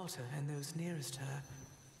my daughter and those nearest her.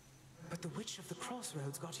 But the Witch of the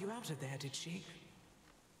Crossroads got you out of there, did she?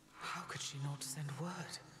 How could she not send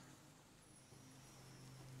word?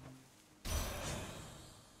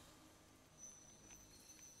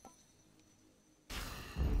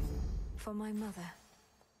 For my mother.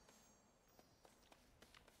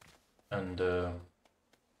 And oh,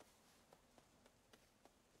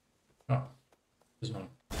 this one.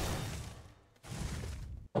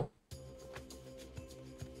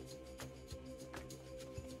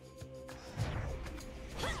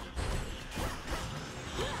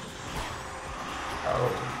 Oh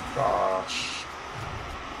gosh.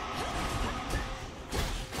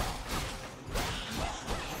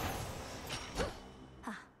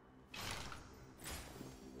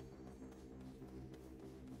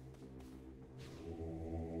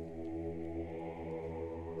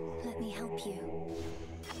 Let me help you.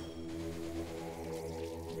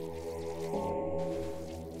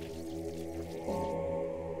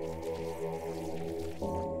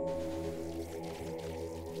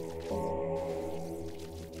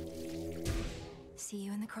 See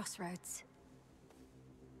you in the crossroads.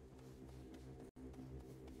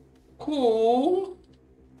 Cool.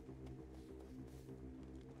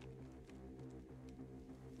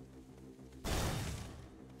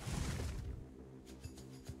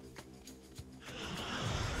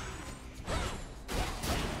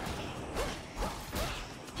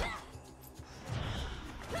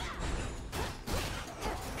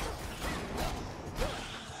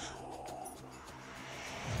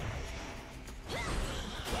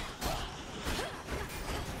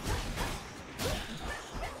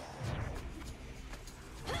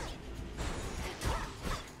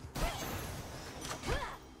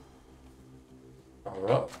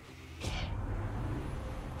 Alright.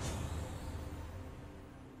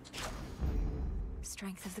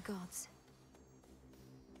 Strength of the gods.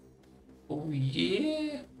 Oh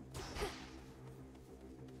yeah.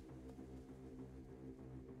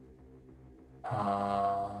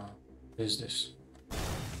 What is this?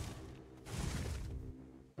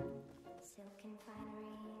 Silken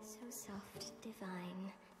finery, so soft,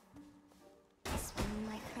 divine. I spin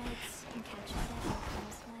my threads and catch whatever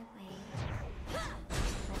comes my way.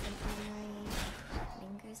 Pleasant memory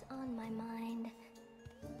lingers on my mind,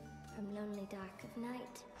 from lonely dark of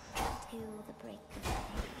night till the break of day.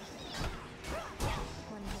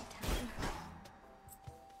 One more time.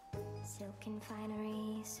 Silken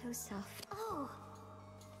finery, so soft. Oh!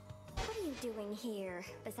 What are you doing here?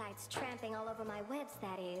 Besides tramping all over my webs,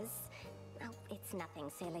 that is. Oh, it's nothing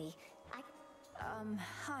silly.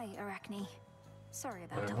 Hi, Arachne. Sorry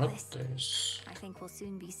about all What this. this? I think we'll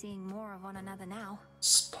soon be seeing more of one another now.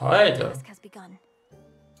 Spider. The task has begun.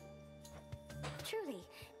 Truly.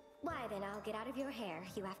 Why then, I'll get out of your hair.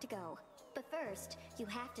 You have to go. But first, you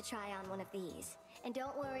have to try on one of these. And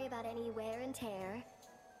don't worry about any wear and tear.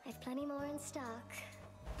 I've plenty more in stock.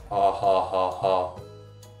 Ha ha ha ha.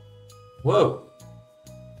 Whoa.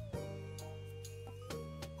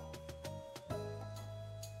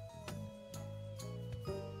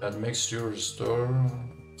 That makes you restore.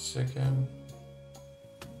 Second.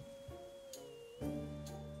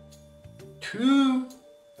 2.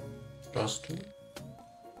 Just 2.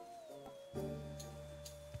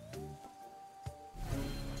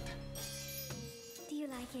 Do you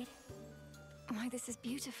like it? Why, this is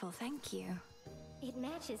beautiful, thank you. It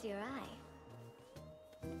matches your eye.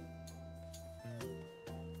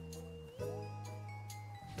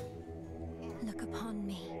 Look upon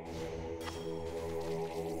me.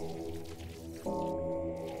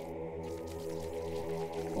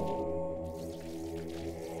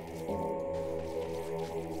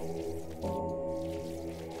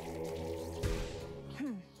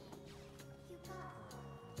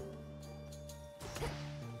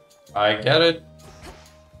 I get it.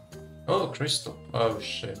 Oh, crystal. Oh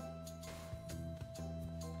shit.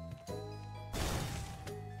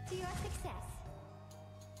 To your success.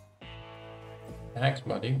 Thanks,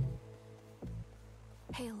 buddy.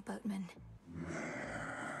 Hail, boatman.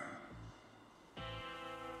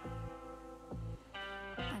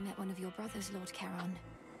 I met one of your brothers, Lord Charon.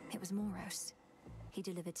 It was Moros. He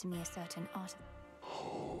delivered to me a certain art.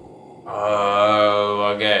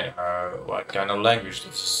 Oh, again. What kind of language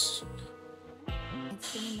this is?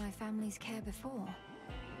 It's been in my family's care before.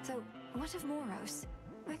 So, what of Moros?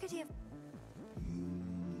 Where could he have...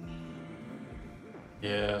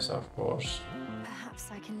 Yes, of course. Perhaps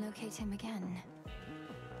I can locate him again.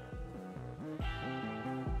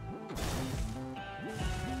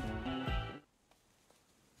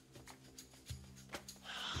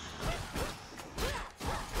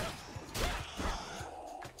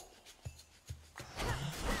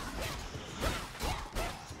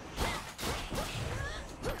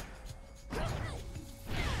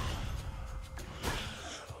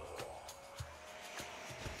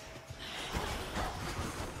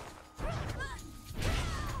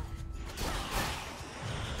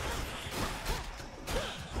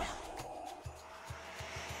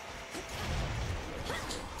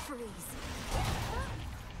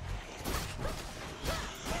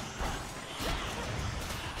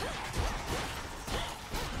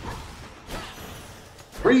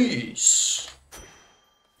 Freeze!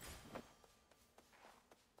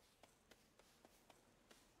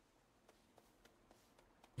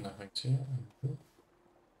 Nothing to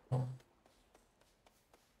oh.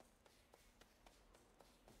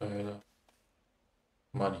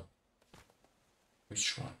 Money.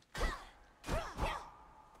 Which one?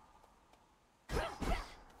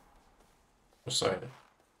 Poseidon.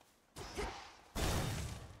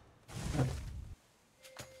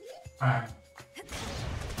 Ah.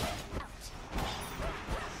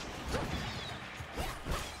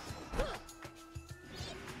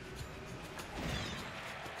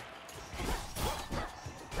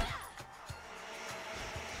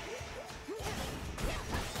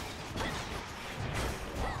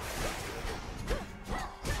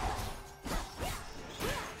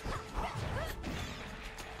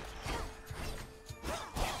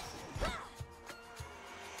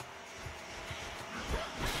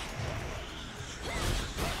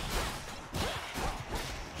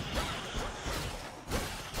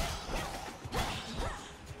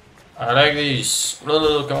 I like these.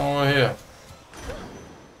 Lulu, come over here.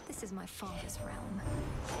 This is my father's realm.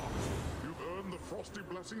 You've earned the frosty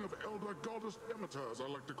blessing of Elder Goddess Demeter, as I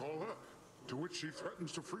like to call her, to which she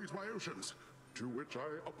threatens to freeze my oceans, to which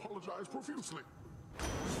I apologize profusely.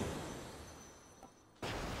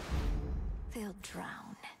 They'll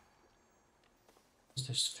drown. What's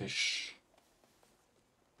this fish?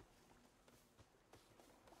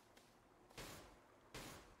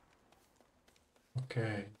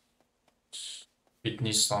 Okay. It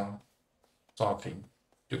needs something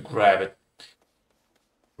to grab it.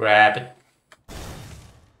 Grab it.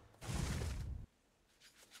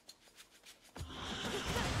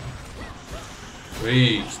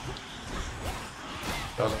 Please.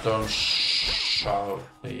 Just don't shout,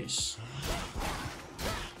 please.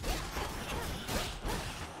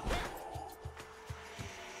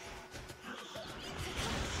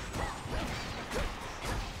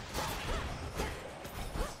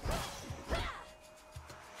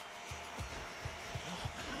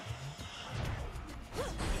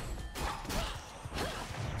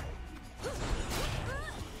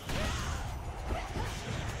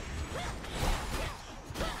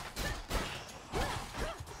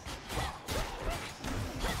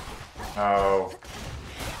 Oh.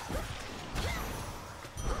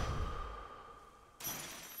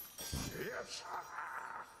 Yes.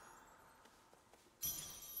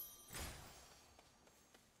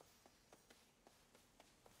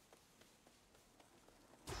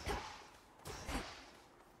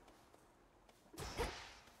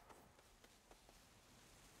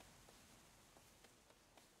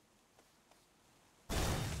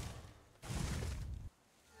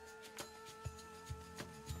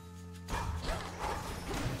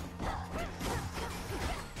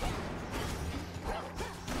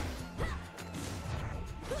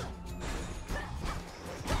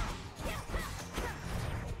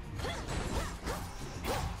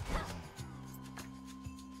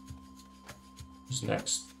 Who's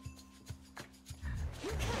next?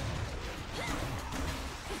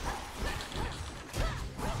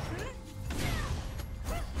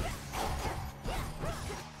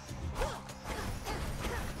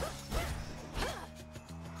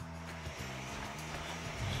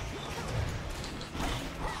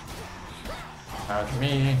 Not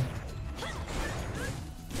me.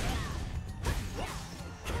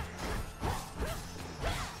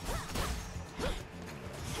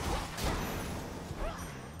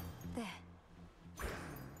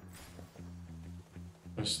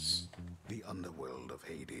 The underworld of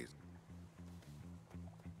Hades.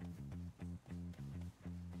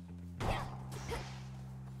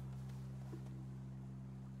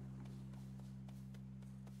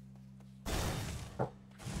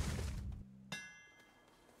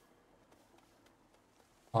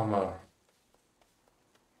 Hammer.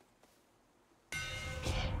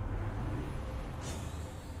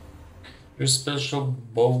 Your special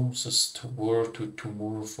bonuses to war to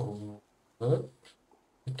move forward.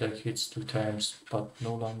 Attack hits 2 times, but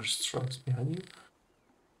no longer strikes behind you.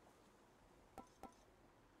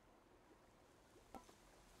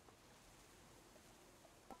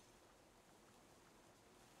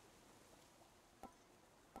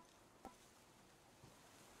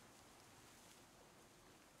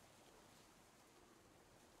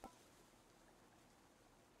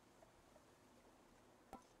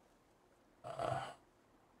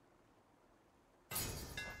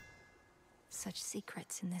 Such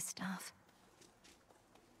secrets in this stuff.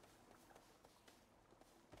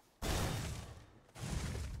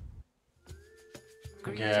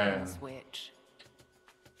 Again. Witch.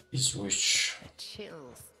 This witch. It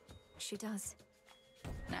chills. She does.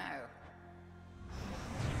 No.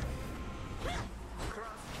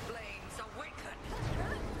 Crossed flames awaken.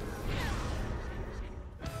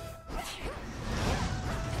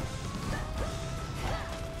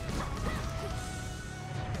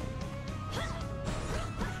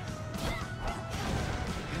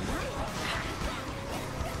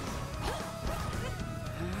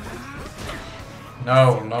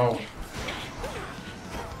 No, no.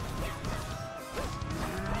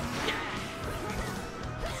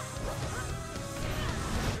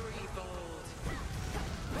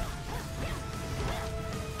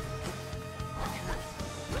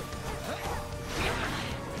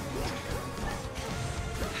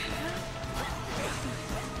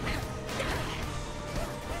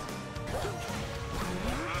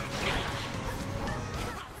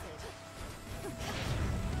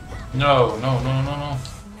 No, no, no, no, no.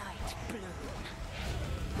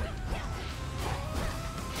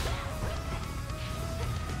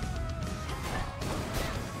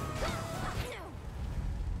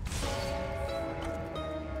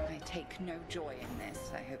 I take no joy in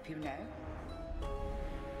this, I hope you know.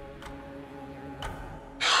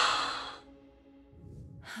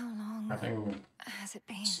 How long I think has it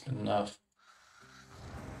been? it's enough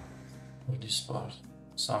for this part.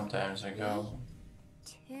 Sometimes I go.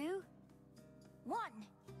 2, 1.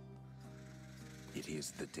 It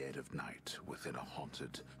is the dead of night within a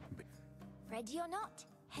haunted... Ready or not,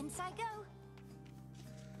 hence I go.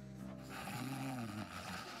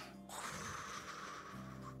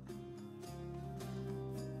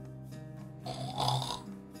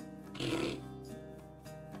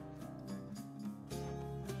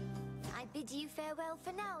 I bid you farewell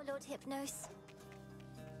for now, Lord Hypnos.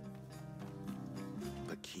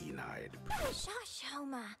 The keen-eyed... Shush,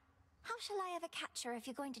 Homer. How shall I ever catch her if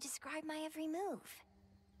you're going to describe my every move?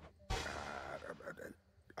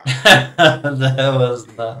 That was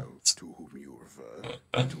that. To whom you refer,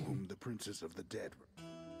 to whom the princess of the dead...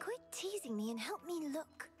 Quit teasing me and help me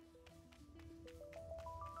look.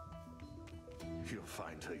 You'll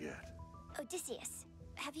find her yet. Odysseus,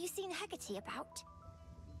 have you seen Hecate about?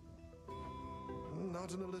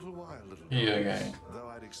 Not in a little while, little Here girl. again. Though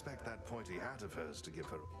I'd expect that pointy hat of hers to give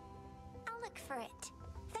her... I'll look for it.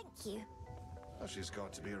 Thank you. Oh, she's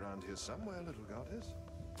got to be around here somewhere, little goddess.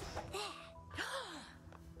 There.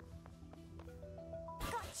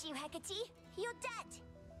 Got you, Hecate. You're dead.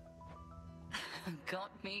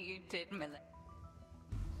 Got me, you did, Melinoë.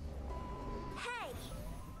 Hey.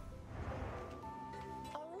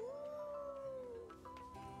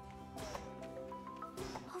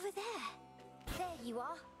 Over there. There you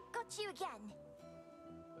are. Got you again.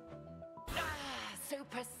 Ah, so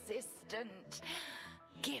persistent.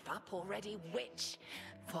 Give up already, witch,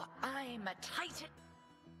 for I'm a titan.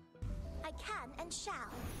 I can and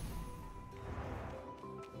shall.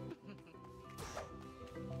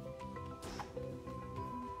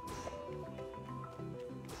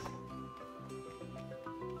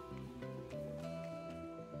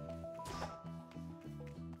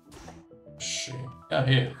 She. Yeah,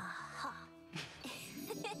 here.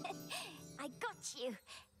 I got you.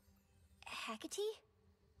 Hecate?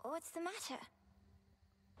 What's the matter?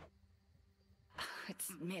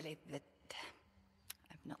 It's merely that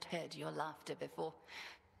I've not heard your laughter before.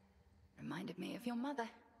 Reminded me of your mother.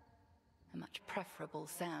 a much preferable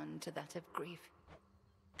sound to that of grief.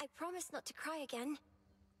 I promise not to cry again.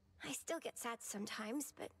 I still get sad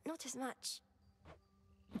sometimes, but not as much.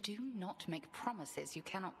 Do not make promises you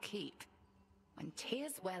cannot keep. When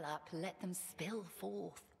tears well up, let them spill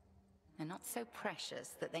forth. They're not so precious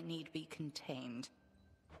that they need be contained.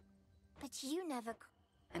 But you never...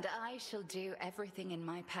 And I shall do everything in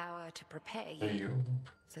my power to prepare you,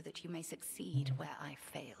 so that you may succeed where I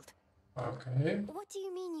failed. Okay. What do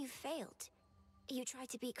you mean you failed? You tried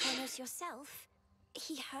to beat Chronos yourself?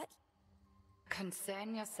 He hurt...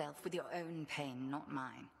 Concern yourself with your own pain, not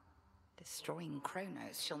mine. Destroying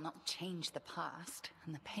Chronos shall not change the past,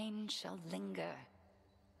 and the pain shall linger,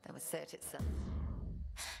 though assert itself.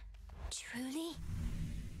 Truly?